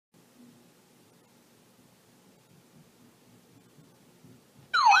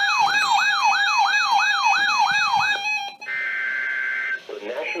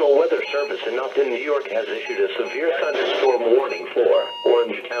in Upton, New York has issued a severe thunderstorm warning for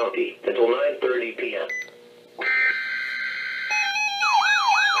Orange County until 9:30 p.m.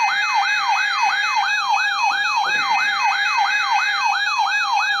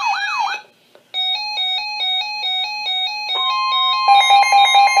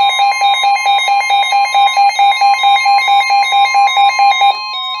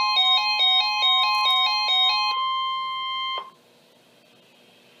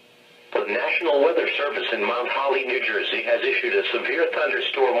 The National Weather Service in Mount Holly, New Jersey has issued a severe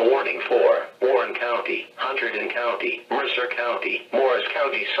thunderstorm warning for Warren County, Hunterdon County, Mercer County, Morris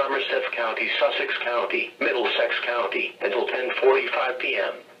County, Somerset County, Sussex County, Middlesex County until 10:45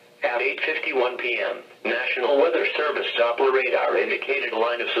 p.m. At 8:51 p.m., National Weather Service Doppler radar indicated a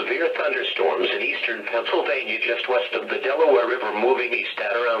line of severe thunderstorms in eastern Pennsylvania just west of the Delaware River moving east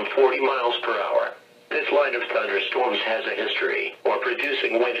at around 40 miles per hour. This line of thunderstorms has a history of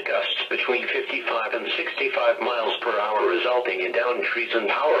producing wind gusts between 55 and 65 miles per hour, resulting in downed trees and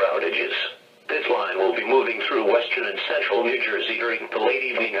power outages. This line will be moving through western and central New Jersey during the late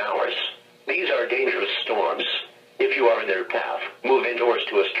evening hours. These are dangerous storms. If you are in their path, move indoors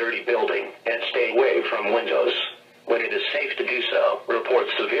to a sturdy building and stay away from windows. When it is safe to do so, report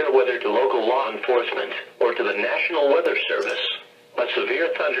severe weather to local law enforcement or to the National Weather Service. A severe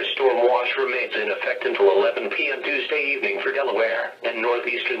thunderstorm watch remains in effect until 11 p.m. Tuesday evening for Delaware and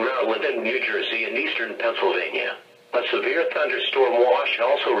northeastern Maryland and New Jersey and eastern Pennsylvania. A severe thunderstorm watch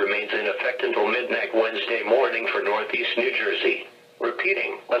also remains in effect until midnight Wednesday morning for northeast New Jersey.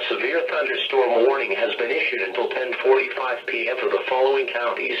 Repeating, a severe thunderstorm warning has been issued until 10:45 p.m. for the following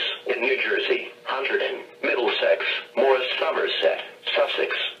counties in New Jersey: Hunterdon, Middlesex, Morris, Somerset,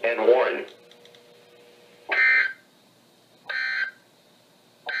 Sussex, and Warren.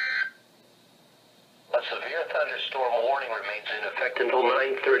 A severe thunderstorm warning remains in effect until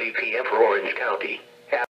 9:30 p.m. for Orange County.